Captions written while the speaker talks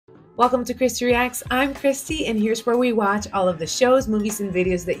Welcome to Christy Reacts. I'm Christy, and here's where we watch all of the shows, movies, and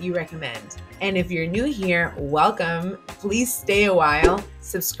videos that you recommend. And if you're new here, welcome. Please stay a while.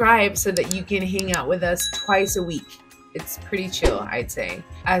 Subscribe so that you can hang out with us twice a week. It's pretty chill, I'd say.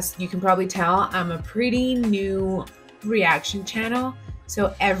 As you can probably tell, I'm a pretty new reaction channel,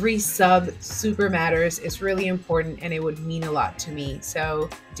 so every sub super matters. It's really important, and it would mean a lot to me,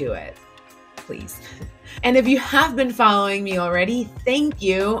 so do it, please. And if you have been following me already, thank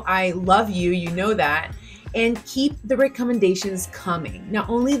you. I love you, you know that. And keep the recommendations coming. Not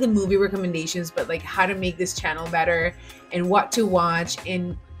only the movie recommendations, but like how to make this channel better and what to watch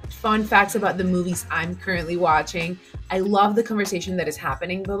and fun facts about the movies I'm currently watching. I love the conversation that is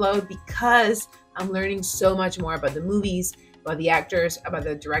happening below because I'm learning so much more about the movies, about the actors, about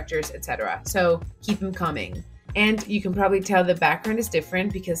the directors, etc. So keep them coming. And you can probably tell the background is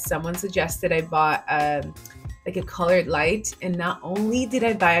different because someone suggested I bought like a colored light. And not only did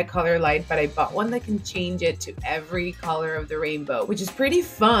I buy a colored light, but I bought one that can change it to every color of the rainbow, which is pretty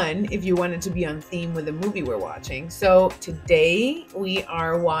fun if you wanted to be on theme with the movie we're watching. So today we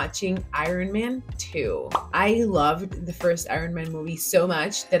are watching Iron Man 2. I loved the first Iron Man movie so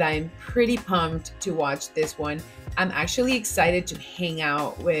much that I'm pretty pumped to watch this one. I'm actually excited to hang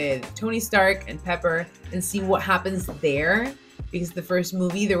out with Tony Stark and Pepper and see what happens there, because the first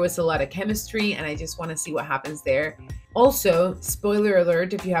movie there was a lot of chemistry and I just want to see what happens there. Also, spoiler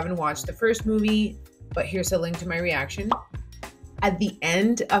alert if you haven't watched the first movie, but here's a link to my reaction. At the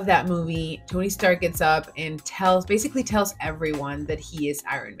end of that movie, Tony Stark gets up and basically tells everyone that he is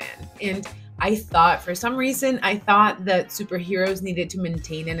Iron Man. And I thought, for some reason, I thought that superheroes needed to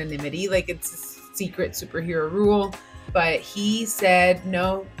maintain anonymity, like it's a secret superhero rule. But he said,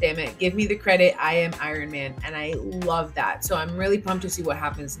 no, damn it, give me the credit. I am Iron Man. And I love that. So I'm really pumped to see what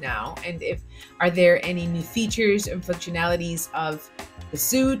happens now. And are there any new features and functionalities of the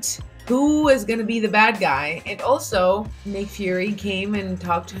suit? Who is going to be the bad guy? And also, Nick Fury came and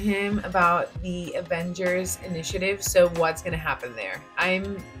talked to him about the Avengers initiative. So what's going to happen there?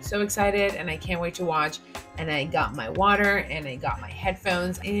 I'm so excited and I can't wait to watch. And I got my water and I got my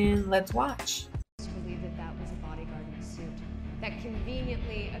headphones and let's watch. That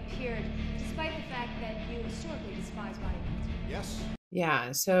conveniently appeared, despite the fact that you historically despise bodyguards. Yes.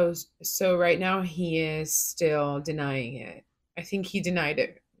 Yeah, so right now he is still denying it. I think he denied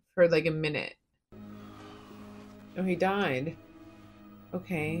it for like a minute. Oh, he died.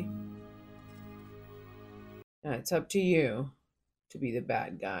 Okay. Now it's up to you to be the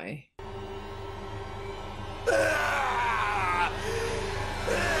bad guy.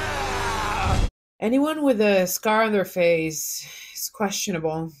 Anyone with a scar on their face is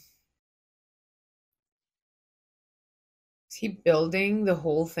questionable. Is he building the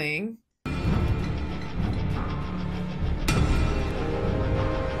whole thing?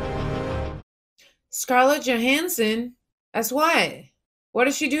 Scarlett Johansson? As what? What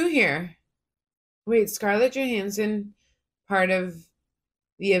does she do here? Wait, Scarlett Johansson part of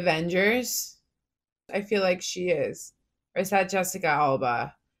the Avengers? I feel like she is. Or is that Jessica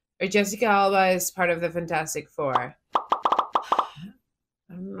Alba? Or Jessica Alba is part of the Fantastic Four. I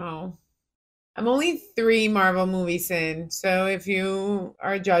don't know. I'm only 3 Marvel movies in, so if you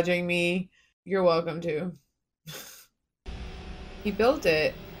are judging me, you're welcome to. He built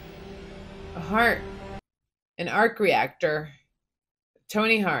it. A heart. An arc reactor.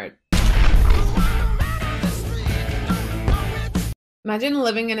 Tony Hart. Imagine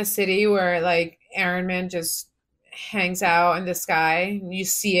living in a city where like Iron Man just hangs out in the sky and you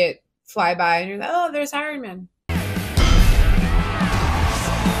see it fly by and you're like, oh, there's Iron Man.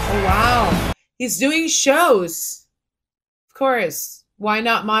 Oh wow, he's doing shows. Of course, why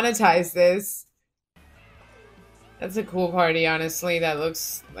not monetize this? That's a cool party, honestly. That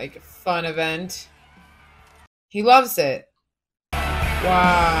looks like a fun event. He loves it.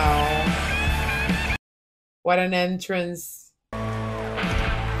 Wow, what an entrance.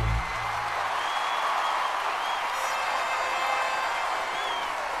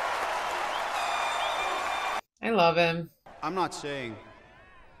 I love him. I'm not saying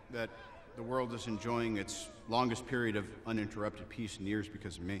that the world is enjoying its longest period of uninterrupted peace in years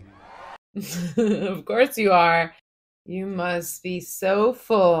because of me. Of course you are. You must be so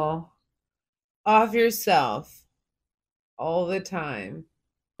full of yourself all the time.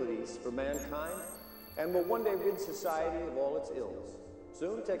 For mankind, and will one day rid society of all its ills.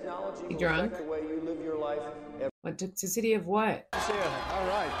 Soon technology will affect the way you live your life. What toxicity of what? All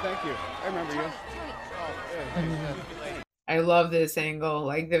right, thank you. I remember you. I love this angle,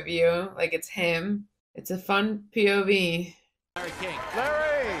 like the view, like it's him. It's a fun POV. Larry King.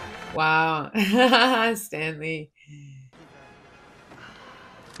 Larry! Wow. Stanley.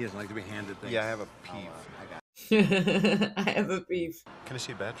 He doesn't like to be handed things. Yeah, I have a peeve. I have a beef. Can I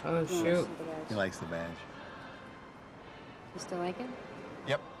see a badge? Oh, shoot. He likes the badge. You still like it?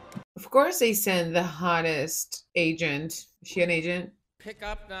 Yep. Of course they send the hottest agent. Is she an agent? Pick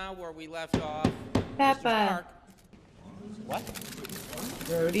up now where we left off. Peppa. Mr. Stark. What?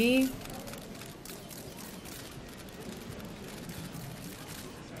 Rhodey.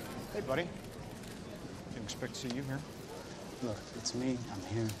 Hey, buddy. Didn't expect to see you here. Look, it's me. I'm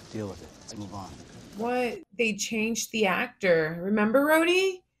here. Deal with it. Let's move on. What? They changed the actor. Remember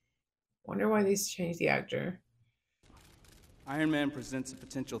Rhodey? Wonder why they changed the actor. Iron Man presents a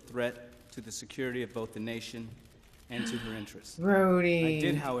potential threat to the security of both the nation and to her interests. Rhodey. I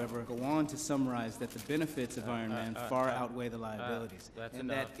did, however, go on to summarize that the benefits of Iron Man far outweigh the liabilities, and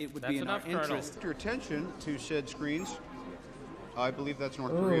that it would be in our interest. Your attention to said screens. I believe that's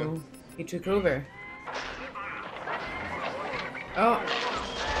North Korea. Ooh, he took over. Oh.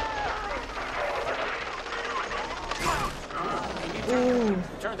 Ooh.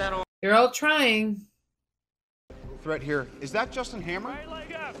 Turn that on. They're all trying. Threat here. Is that Justin Hammer?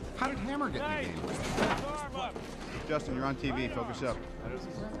 How did Hammer get in the game? Justin, you're on TV. Focus up.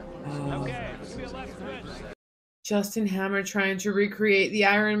 Justin Hammer trying to recreate the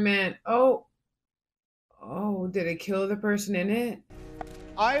Iron Man. Oh. Oh, did it kill the person in it?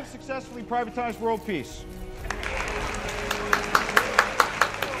 I have successfully privatized world peace.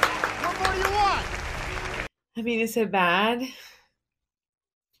 What more do you want? I mean, is it bad?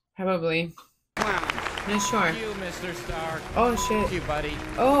 Probably. Yeah, sure. You, Mr. Stark. Oh, shit. Thank you, buddy.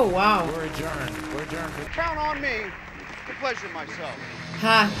 Oh, wow. We're adjourned. We're adjourned. Count on me to pleasure myself.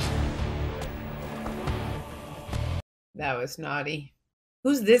 Ha. That was naughty.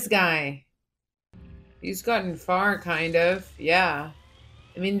 Who's this guy? He's gotten far, kind of. Yeah.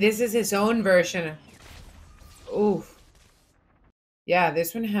 I mean, this is his own version. Oof. Yeah,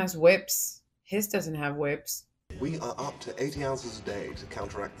 this one has whips. His doesn't have whips. We are up to 80 ounces a day to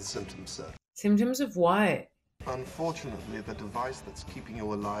counteract the symptoms, sir. Symptoms of what? Unfortunately, the device that's keeping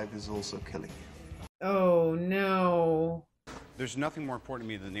you alive is also killing you. Oh, no. There's nothing more important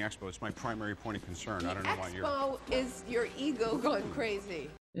to me than the expo. It's my primary point of concern. I don't know why you're... Expo is your ego going crazy.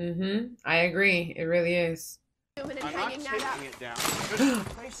 Mm-hmm. I agree. It really is. I'm not taking it down. I'm just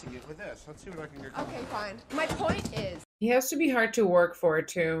replacing it with this. Let's see what I can get going. Okay, fine. My point is... He has to be hard to work for,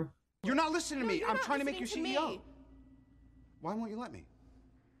 too. You're not listening to me. I'm trying to make you listening CEO. to me. Why won't you let me?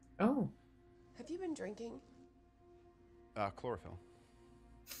 Oh. Have you been drinking? Chlorophyll.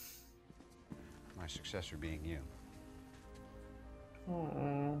 My successor being you.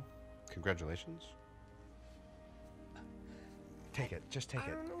 Oh. Congratulations. Take it. Just take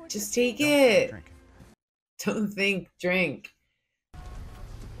it. Just take it. Drink it. Don't think, drink.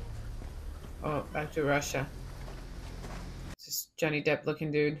 Oh, back to Russia. It's just Johnny Depp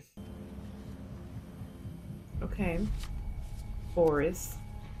looking dude. Okay. Boris.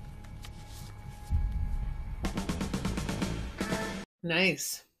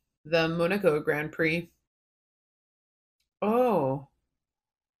 Nice. The Monaco Grand Prix. Oh.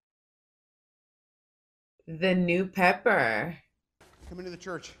 The new Pepper. Come into the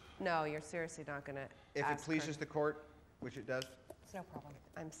church. No, you're seriously not gonna. If it pleases the court, which it does. It's no problem.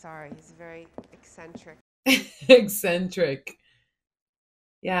 I'm sorry. He's very eccentric. Eccentric.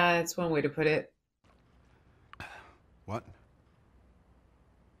 Yeah, it's one way to put it. What?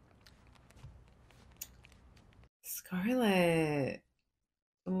 Scarlett.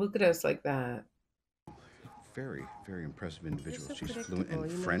 Don't look at us like that. Very, very impressive individual. so She's fluent in predictable,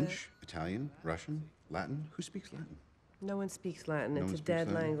 you know French, Italian, Russian, Latin. Who speaks Latin? No one speaks Latin. No It's one a speaks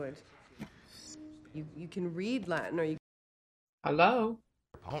dead Latin? language. You can read Latin or you... Hello?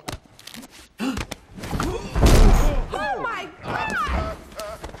 Oh my God!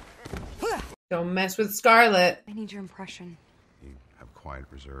 Don't mess with Scarlett. I need your impression. You have quiet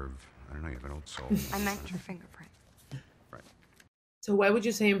reserve. I don't know, you have an old soul. I meant your fingerprint. Right. So why would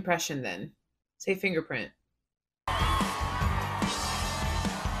you say impression then? Say fingerprint.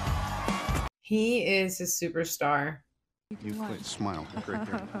 He is a superstar. You smile. Great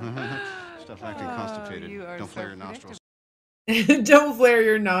there. Stop acting constipated. Don't flare your nostrils. Don't flare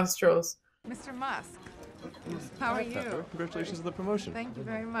your nostrils. Mr. Musk, how are you? Congratulations on the promotion. Thank you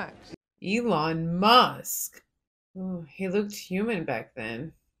very much. Elon Musk. Oh, he looked human back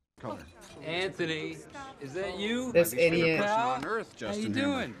then. Anthony, is that you? This idiot. On Earth, How Justin you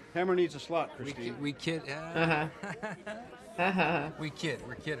Hammer. doing? Hammer needs a slot, Christine. We kid. We kid.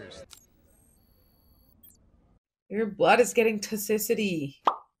 We're kidders. Your blood is getting toxicity.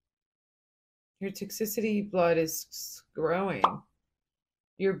 Your toxicity blood is growing.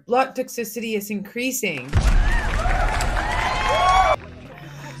 Your blood toxicity is increasing.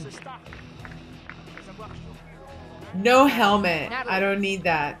 No helmet. I don't need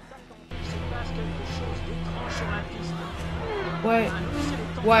that. What?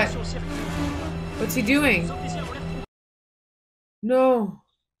 What? What's he doing? No.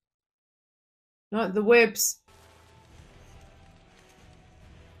 Not the whips.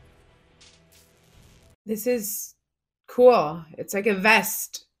 This is cool. It's like a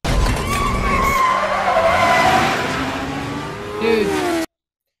vest. Nice. Dude.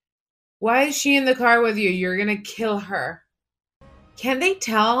 Why is she in the car with you? You're gonna kill her. Can they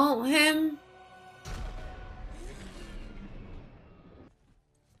tell him?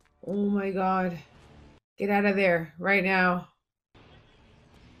 Oh my god. Get out of there right now.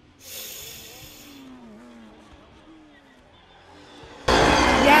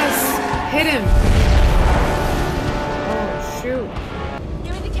 Yes! Hit him! Oh shoot.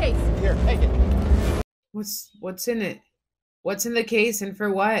 Give me the case. Here, take it. What's in it? What's in the case and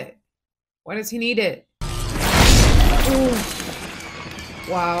for what? Why does he need it? Ooh.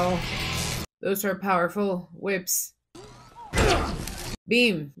 Wow. Those are powerful whips.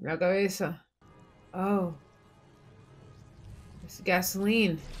 Beam. La cabeza. Oh. It's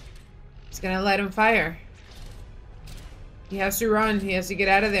gasoline. It's gonna light on fire. He has to run. He has to get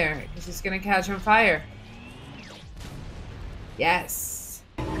out of there because it's gonna catch on fire. Yes.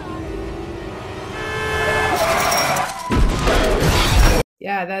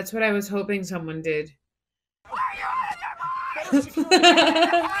 Yeah, that's what I was hoping someone did.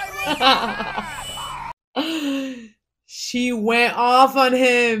 She went off on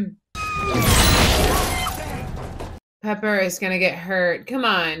him. Pepper is gonna get hurt. Come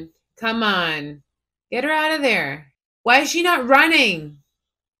on. Come on. Get her out of there. Why is she not running?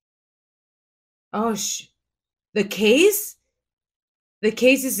 Oh, the case? The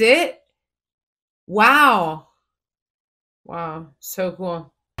case is it? Wow. Wow. So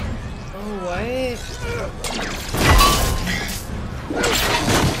cool. Oh, what?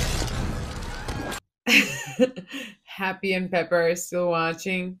 Happy and Pepper are still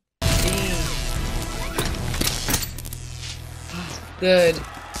watching. Good.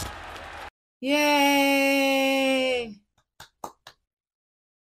 Yay!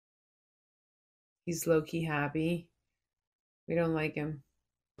 He's low-key happy. We don't like him.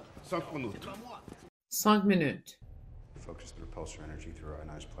 5 minutes. 5 minutes. Focus the repulsor energy through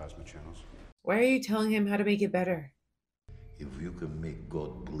ionized plasma channels. Why are you telling him how to make it better? If you can make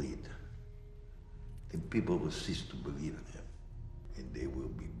God bleed, then people will cease to believe in him. And there will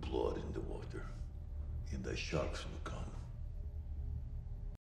be blood in the water. And the sharks will come.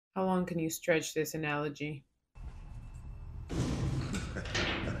 How long can you stretch this analogy?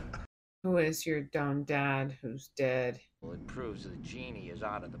 Who is your dumb dad who's dead? Well, it proves the genie is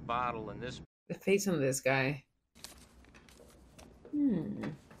out of the bottle and this... The face on this guy.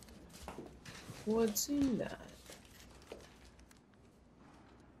 What's in that?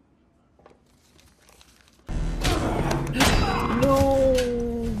 No!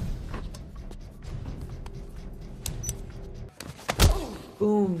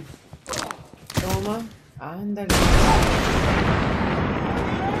 Boom. Toma. Ándale.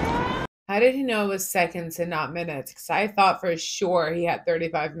 How did he know it was seconds and not minutes? Because I thought for sure he had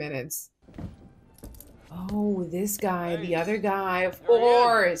 35 minutes. Oh, this guy, the other guy, of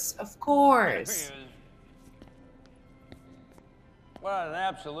course, of course. What an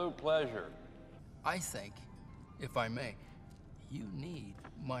absolute pleasure. I think, if I may, you need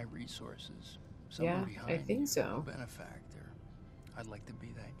my resources. Yeah, I think so. A benefactor. I'd like to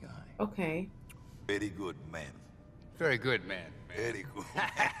be that guy. Okay. Very good, man. Very good, man. Very good.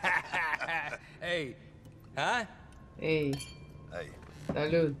 Hey. Huh? Hey. Hey.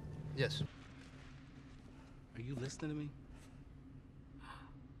 Salud. Yes. Are you listening to me?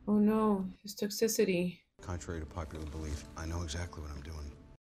 Oh no, his toxicity. Contrary to popular belief, I know exactly what I'm doing.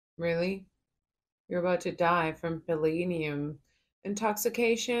 Really? You're about to die from palladium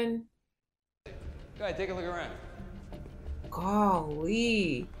intoxication? Go ahead, take a look around.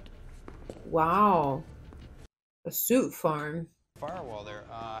 Golly. Wow. A suit farm. Firewall there.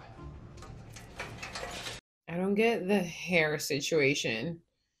 I don't get the hair situation.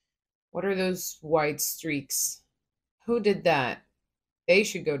 What are those white streaks? Who did that? They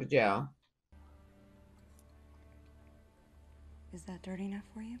should go to jail. Is that dirty enough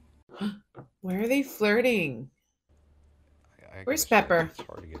for you? Why are they flirting? Where's Pepper? It's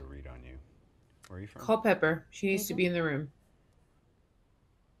hard to get a read on you. Where are you from? Call Pepper. She needs to be in the room.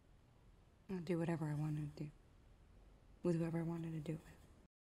 I'll do whatever I wanted to do. With whoever I wanted to do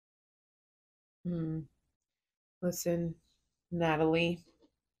it. Listen, Natalie.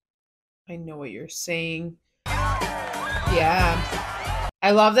 I know what you're saying. Yeah.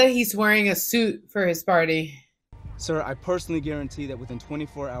 I love that he's wearing a suit for his party. Sir, I personally guarantee that within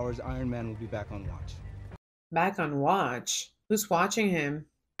 24 hours, Iron Man will be back on watch. Back on watch? Who's watching him?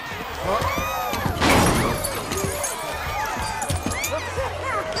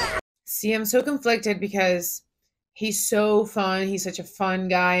 See, I'm so conflicted because he's so fun. He's such a fun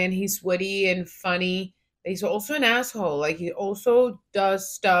guy and he's witty and funny. But he's also an asshole. Like, he also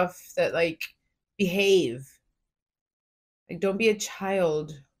does stuff that, like, behave. Like, don't be a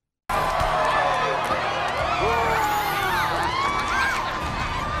child.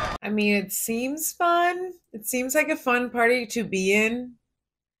 I mean, it seems fun. It seems like a fun party to be in,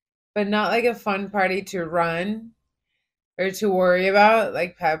 but not like a fun party to run or to worry about,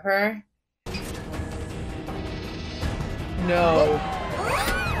 like Pepper. No.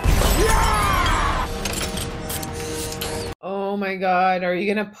 Oh my God, are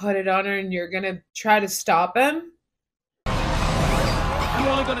you gonna put it on her and you're gonna try to stop him? I'm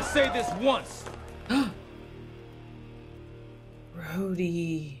only gonna say this once.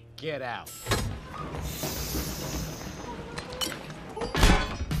 Rhodey. Get out.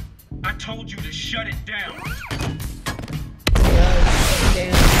 I told you to shut it down.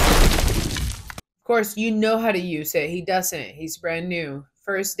 Damn. Of course, you know how to use it. He doesn't. He's brand new.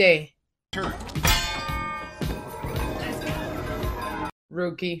 First day.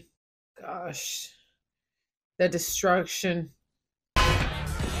 Rookie. Gosh. The destruction.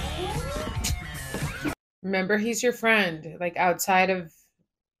 Remember, he's your friend. Like, outside of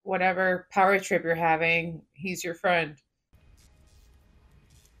whatever power trip you're having, he's your friend.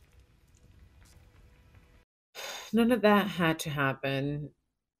 None of that had to happen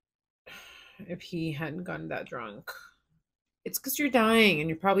if he hadn't gotten that drunk. It's because you're dying and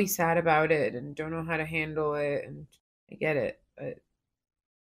you're probably sad about it and don't know how to handle it, and I get it, but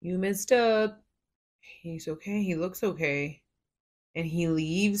you messed up. He's okay. He looks okay. And he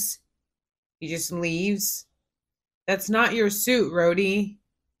leaves. He just leaves. That's not your suit, Rhodey.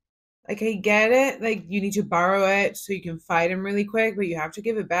 Like, I get it. Like, you need to borrow it so you can fight him really quick, but you have to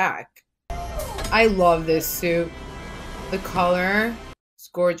give it back. I love this suit. The color. It's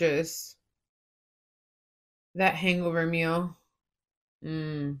gorgeous. That hangover meal.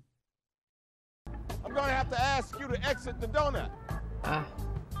 I'm gonna have to ask you to exit the donut.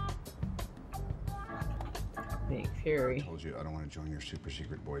 Nick Fury. I told you I don't want to join your super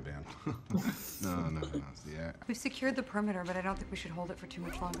secret boy band. No. Yeah. We've secured the perimeter, but I don't think we should hold it for too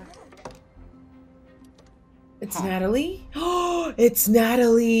much longer. It's Natalie? Oh, it's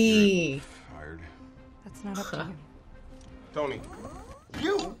Natalie. Fired. That's not up to you. Tony,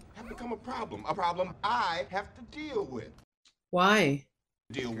 you have become a problem I have to deal with. Why?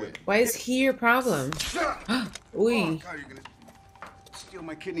 Deal with. Why is he your problem? Oy. Oh, God, you're gonna steal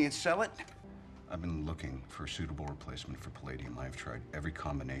my kidney and sell it? I've been looking for a suitable replacement for palladium. I've tried every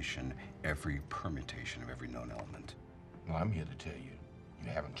combination, every permutation of every known element. Well, I'm here to tell you, you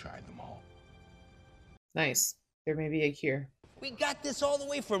haven't tried them all. Nice. There may be a cure. We got this all the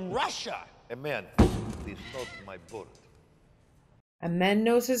way from Russia. A man is not my bird. A man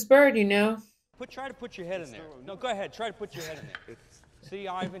knows his bird, you know. Try to put your head in there. No, go ahead. Try to put your head in there. See,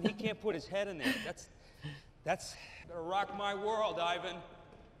 Ivan, he can't put his head in there. That's gonna rock my world, Ivan.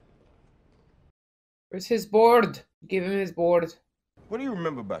 Where's his board? Give him his board. What do you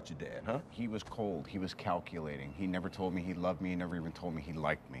remember about your dad, huh? He was cold. He was calculating. He never told me he loved me. He never even told me he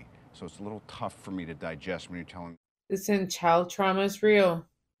liked me. So it's a little tough for me to digest when you're telling me. Listen, child trauma is real.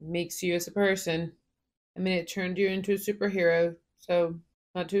 It makes you as a person. I mean, it turned you into a superhero, so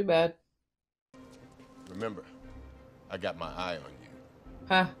not too bad. Remember, I got my eye on you.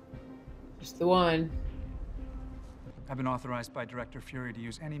 Huh. Just the one. I've been authorized by Director Fury to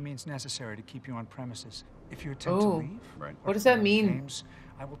use any means necessary to keep you on premises. If you attempt to leave, what does that mean? Games,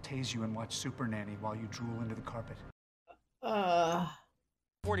 I will tase you and watch Super Nanny while you drool into the carpet.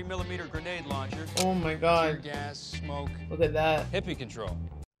 40mm grenade launcher. Oh my God. Tear gas, smoke. Look at that. Hippie control.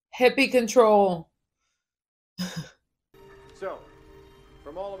 Hippie control. So,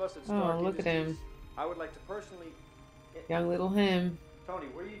 from all of us at Stark Oh, look at him. I would like to personally... Young little him. Tony,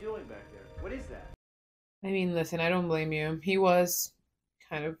 what are you doing back there? What is that? I mean, listen, I don't blame you. He was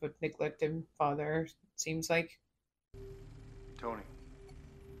kind of a neglected father, seems like. Tony,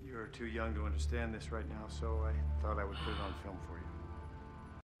 you're too young to understand this right now, so I thought I would put it on film for you.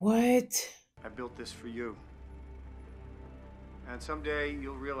 What? I built this for you. And someday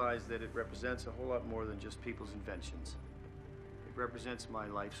you'll realize that it represents a whole lot more than just people's inventions. It represents my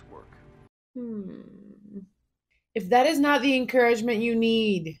life's work. If that is not the encouragement you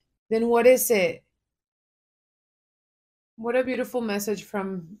need, then what is it? What a beautiful message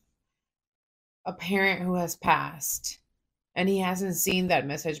from a parent who has passed. And he hasn't seen that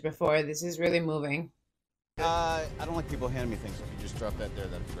message before. This is really moving. I don't like people handing me things. If you just drop that there,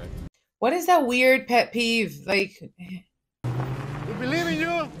 that'd be great. What is that weird pet peeve? Like, We believe in you.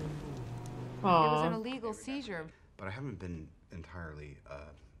 It was an aw. illegal seizure. But I haven't been entirely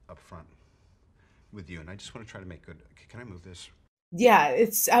upfront with you, and I just want to try to make good. Can I move this? Yeah,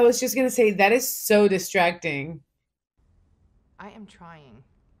 I was just gonna say, that is so distracting. I am trying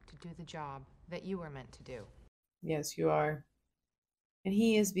to do the job that you were meant to do. Yes, you are. And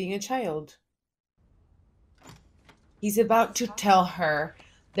he is being a child. He's about to tell her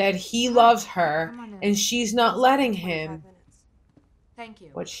that he loves her, Come on in. and she's not letting him. Thank you.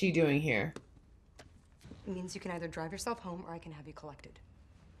 What's she doing here? It means you can either drive yourself home or I can have you collected.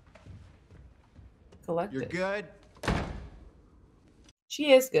 Collected. You're good.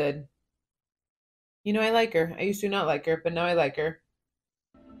 She is good. You know, I like her. I used to not like her, but now I like her.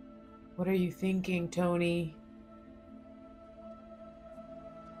 What are you thinking, Tony?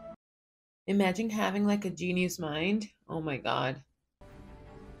 Imagine having like a genius mind. Oh my god.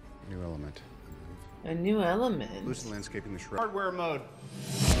 New element. A new element. Lucid landscaping the shrub. Hardware mode.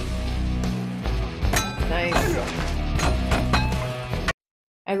 Nice.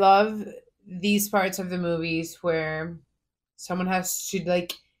 I love these parts of the movies where someone has to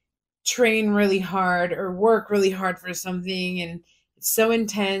like train really hard or work really hard for something, and it's so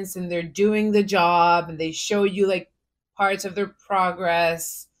intense, and they're doing the job, and they show you like parts of their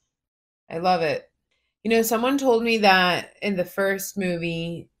progress. I love it. You know, someone told me that in the first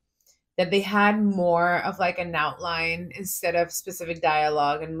movie that they had more of like an outline instead of specific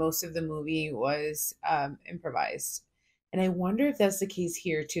dialogue, and most of the movie was improvised. And I wonder if that's the case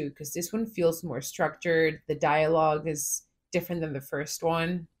here too, because this one feels more structured. The dialogue is different than the first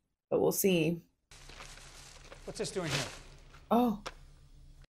one, but we'll see. What's this doing here? Oh,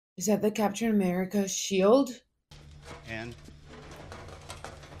 is that the Captain America shield? And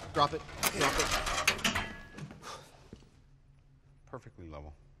drop it. Drop it. Perfectly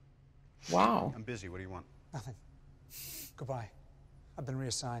level. Wow. I'm busy. What do you want? Nothing. Goodbye. I've been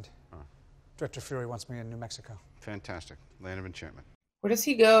reassigned. Huh. Director Fury wants me in New Mexico. Fantastic. Land of enchantment. Where does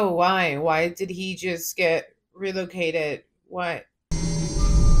he go? Why? Why did he just get relocated? What?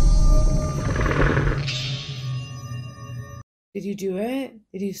 Did you do it?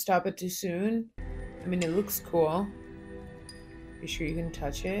 Did you stop it too soon? I mean, it looks cool. You sure you can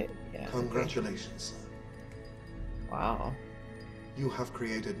touch it? Yeah. Congratulations, son. Wow. You have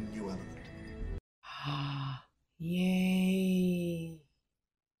created a new element. Yay.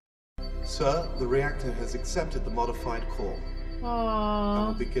 Sir, the reactor has accepted the modified core. I Aww.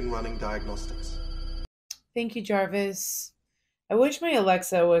 will begin running diagnostics. Thank you, Jarvis. I wish my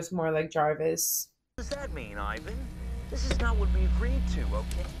Alexa was more like Jarvis. What does that mean, Ivan? This is not what we agreed to,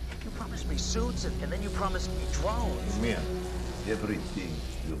 okay? You promised me suits, and then you promised me drones. Mia, everything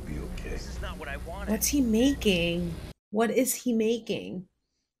will be okay. This is not what I wanted. What's he making? What is he making?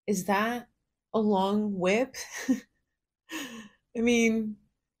 Is that a long whip? I mean,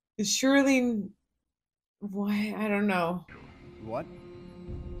 surely... Why? I don't know. What?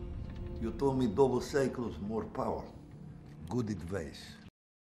 You told me double cycles, more power. Good advice.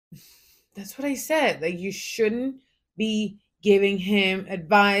 That's what I said. Like, you shouldn't be giving him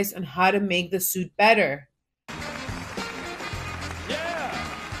advice on how to make the suit better.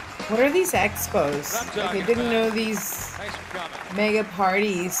 What are these expos? Like, I didn't know these mega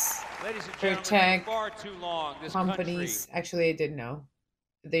parties for tech companies. Actually, I did know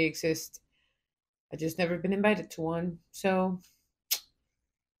that they exist. I just never been invited to one, so I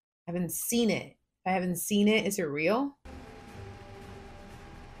haven't seen it. If I haven't seen it, is it real?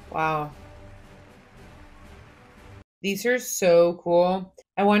 Wow. These are so cool.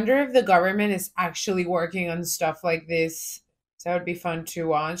 I wonder if the government is actually working on stuff like this. That would be fun to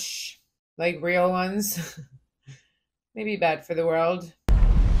watch. Like real ones. Maybe bad for the world.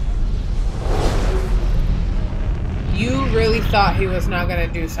 You really thought he was not going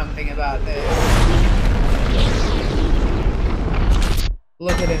to do something about this.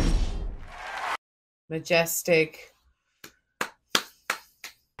 Look at him. Majestic.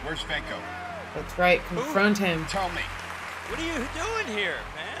 Where's Fanko? That's right. Confront him. Tell me. What are you doing here,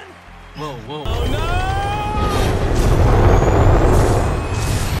 man? Whoa, whoa. Oh, no!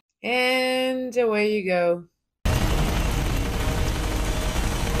 And away you go.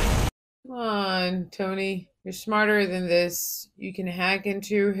 Come on, Tony. You're smarter than this. You can hack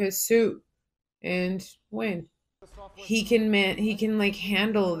into his suit and win. He can like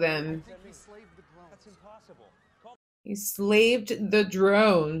handle them. He slaved the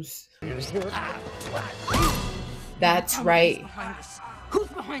drones. That's right. Who's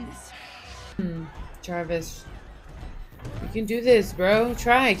behind this? Jarvis. You can do this, bro.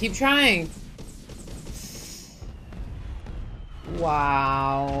 Try. Keep trying.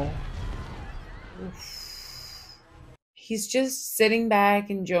 Wow. Oof. He's just sitting back,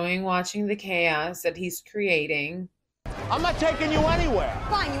 enjoying watching the chaos that he's creating. I'm not taking you anywhere.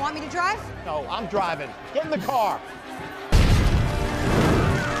 Fine, you want me to drive? No, I'm driving. Get in the car.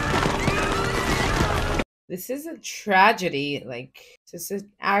 This is a tragedy. Like, this is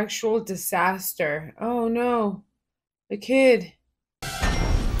an actual disaster. Oh no. The kid.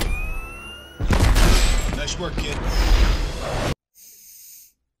 Nice work, kid.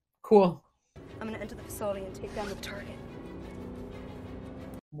 Cool. I'm gonna enter the facility and take down the target.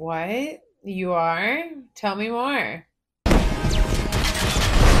 What? You are? Tell me more.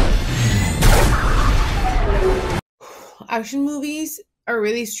 Action movies are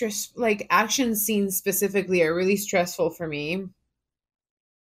really like action scenes specifically are really stressful for me.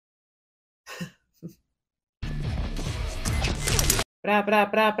 Bra, bra,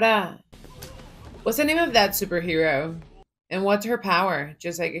 bra, bra. What's the name of that superhero? And what's her power?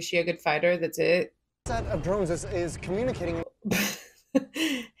 Just like, is she a good fighter? That's it? Set of drones is communicating.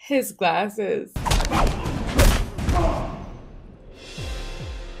 His glasses.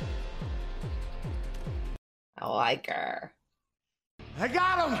 I like her. I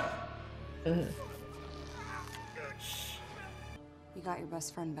got him! You got your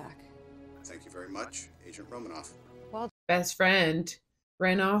best friend back. Thank you very much, Agent Romanoff. Well, best friend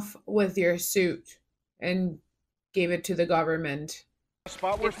ran off with your suit and gave it to the government.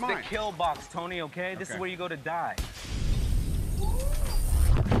 Spot, where's mine? The kill box, Tony, okay? This is where you go to die.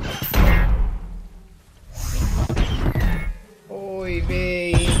 Oy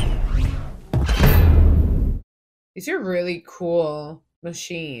vey. These are really cool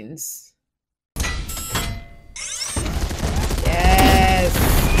machines. Yes.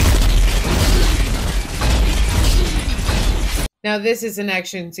 Now this is an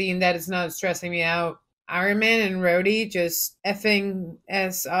action scene that is not stressing me out. Iron Man and Rhodey just effing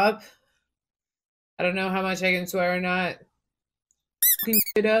S up. I don't know how much I can swear or not.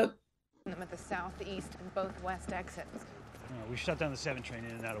 It up. Them at the southeast and both west exits. We shut down the 7 train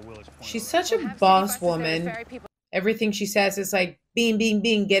in and out of Willits Point. She's such a boss woman. Everything she says is like, beam, beam,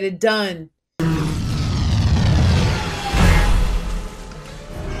 beam, get it done.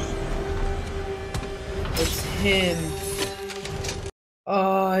 It's him.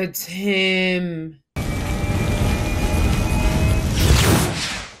 Oh, it's him.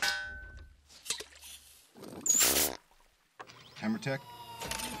 Hammer Tech?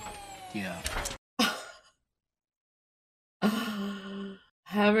 Yeah.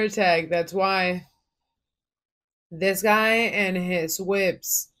 Hammer Tech, that's why. This guy and his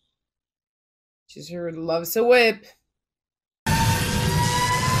whips. She sure loves a whip.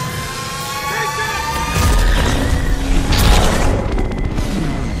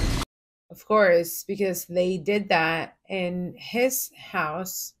 Of course, because they did that in his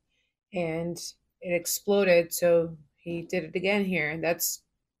house and it exploded, so he did it again here. That's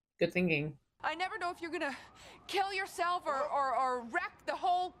good thinking. I never know if you're gonna kill yourself or wreck the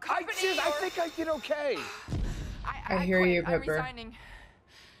whole company. I think I did okay. I hear you, Pepper. I'm resigning.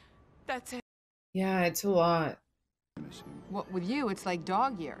 That's it. Yeah, it's a lot. What with you, it's like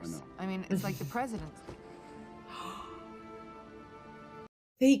dog years. I mean, it's like the president.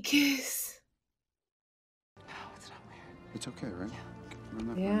 They kiss. No, it's not weird. It's okay, right?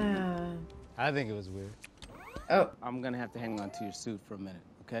 Yeah. I think it was weird. Oh. I'm gonna have to hang on to your suit for a minute,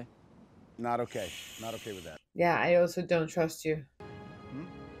 okay? Not okay. Not okay with that. Yeah, I also don't trust you.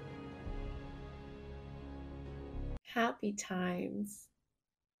 Happy times.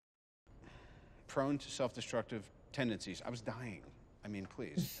 Prone to self-destructive tendencies. I was dying. I mean,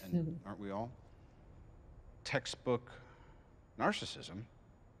 please. And aren't we all? Textbook narcissism.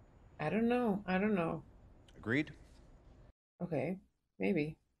 I don't know. I don't know. Agreed? Okay,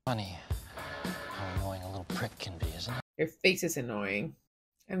 maybe. Funny how annoying a little prick can be, isn't it? Your face is annoying.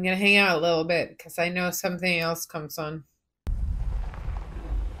 I'm gonna hang out a little bit because I know something else comes on.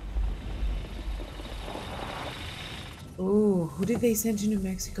 Ooh, who did they send to New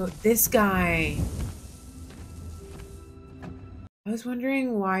Mexico? This guy. I was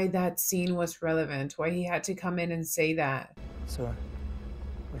wondering why that scene was relevant, why he had to come in and say that. Sir,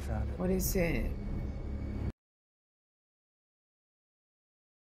 we found it. What is it?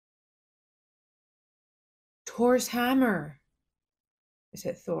 Thor's hammer. Is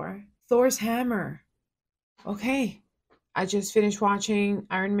it Thor? Thor's hammer. Okay. I just finished watching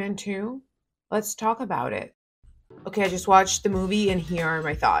Iron Man 2. Let's talk about it. Okay, I just watched the movie and here are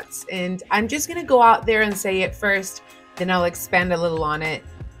my thoughts. And I'm just going to go out there and say it first, then I'll expand a little on it.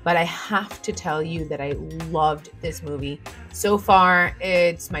 But I have to tell you that I loved this movie. So far,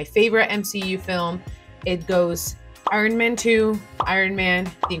 it's my favorite MCU film. It goes Iron Man 2, Iron Man,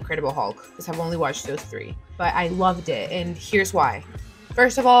 The Incredible Hulk, because I've only watched those 3. But I loved it, and here's why.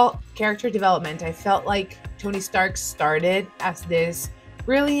 First of all, character development. I felt like Tony Stark started as this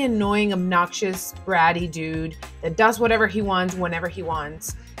really annoying, obnoxious, bratty dude that does whatever he wants, whenever he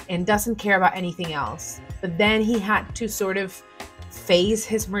wants, and doesn't care about anything else. But then he had to sort of face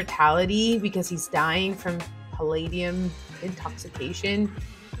his mortality because he's dying from palladium intoxication.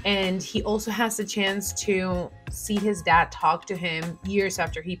 And he also has the chance to see his dad talk to him years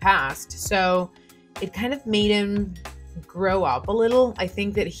after he passed. So it kind of made him grow up a little. I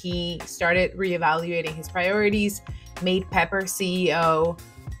think that he started reevaluating his priorities, made Pepper CEO,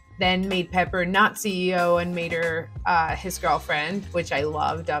 then made Pepper not CEO and made her his girlfriend, which I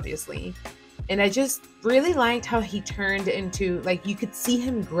loved, obviously. And I just really liked how he turned into, like, you could see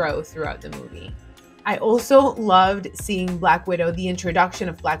him grow throughout the movie. I also loved seeing Black Widow, the introduction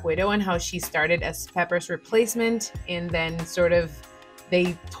of Black Widow, and how she started as Pepper's replacement, and then sort of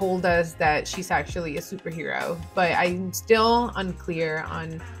they told us that she's actually a superhero. But I'm still unclear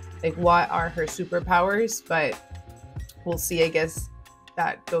on like what are her superpowers, but we'll see. I guess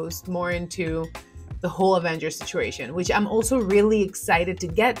that goes more into the whole Avengers situation, which I'm also really excited to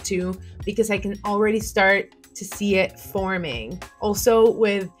get to because I can already start to see it forming. Also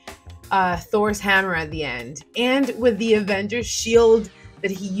with Thor's hammer at the end, and with the Avengers shield that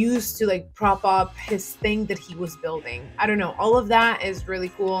he used to like prop up his thing that he was building. I don't know, all of that is really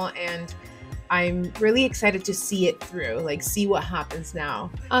cool, and I'm really excited to see it through, like see what happens now.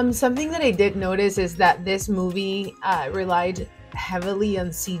 Something that I did notice is that this movie relied heavily on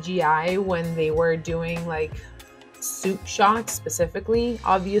CGI when they were doing like suit shots specifically.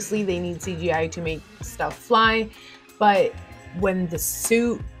 Obviously they need CGI to make stuff fly, but when the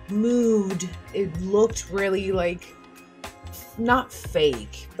suit moved, it looked really like, not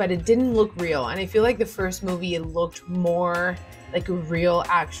fake, but it didn't look real. And I feel like the first movie, it looked more like a real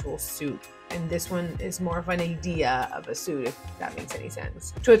actual suit, and this one is more of an idea of a suit, if that makes any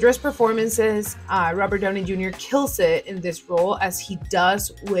sense. To address performances, Robert Downey Jr. kills it in this role, as he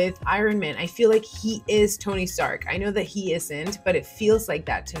does with Iron Man. I feel like he is Tony Stark. I know that he isn't, but it feels like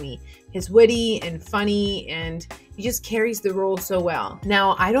that to me. He's witty and funny, and he just carries the role so well.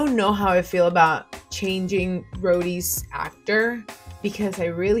 Now, I don't know how I feel about changing Rhodey's actor, because I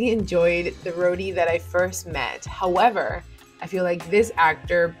really enjoyed the Rhodey that I first met. However, I feel like this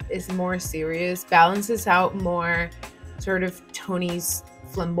actor is more serious, balances out more sort of Tony's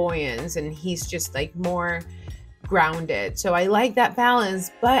flamboyance, and he's just like more grounded. So I like that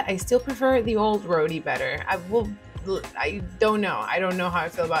balance, but I still prefer the old Rhodey better. I don't know. I don't know how I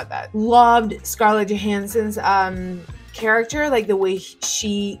feel about that. Loved Scarlett Johansson's character, like the way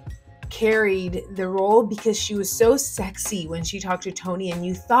she carried the role, because she was so sexy when she talked to Tony, and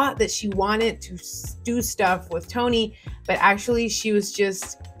you thought that she wanted to do stuff with Tony, but actually she was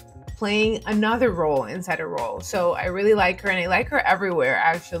just playing another role inside a role. So I really like her, and I like her everywhere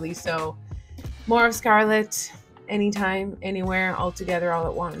actually. So more of Scarlett anytime, anywhere, all together, all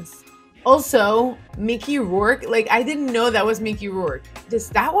at once. Also, Mickey Rourke, like I didn't know that was Mickey Rourke. Is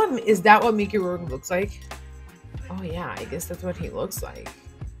that what Mickey Rourke looks like? Oh yeah, I guess that's what he looks like.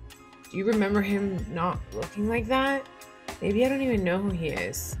 Do you remember him not looking like that? Maybe I don't even know who he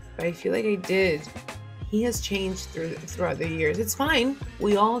is, but I feel like I did. He has changed throughout the years. It's fine.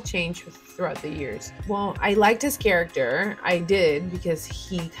 We all change throughout the years. Well, I liked his character. I did, because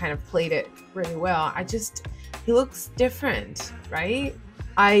he kind of played it really well. He looks different, right?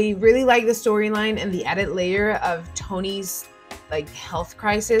 I really like the storyline and the added layer of Tony's like health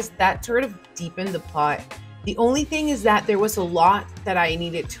crisis that sort of deepened the plot. The only thing is that there was a lot that I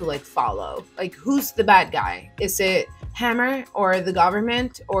needed to like follow. Like, who's the bad guy? Is it Hammer or the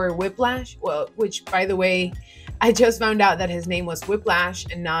government or Whiplash? Well, which by the way, I just found out that his name was Whiplash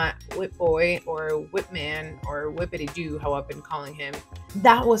and not Whip Boy or Whipman or Whippity Doo, how I've been calling him.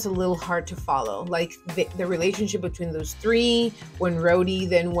 That was a little hard to follow. Like the relationship between those three, when Rhodey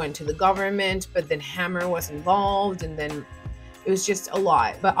then went to the government, but then Hammer was involved, and then it was just a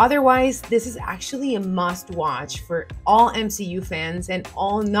lot. But otherwise, this is actually a must watch for all MCU fans and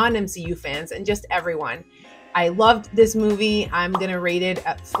all non-MCU fans and just everyone. I loved this movie. I'm gonna rate it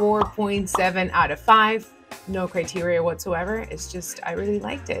at 4.7 out of 5. No criteria whatsoever. It's just, I really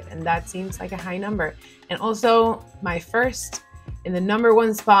liked it, and that seems like a high number. And also my first in the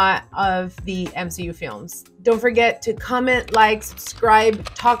 #1 spot of the MCU films. Don't forget to comment, like, subscribe,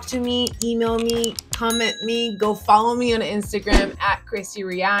 talk to me, email me, comment me, go follow me on Instagram at Christy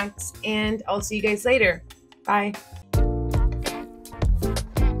Reacts, and I'll see you guys later. Bye.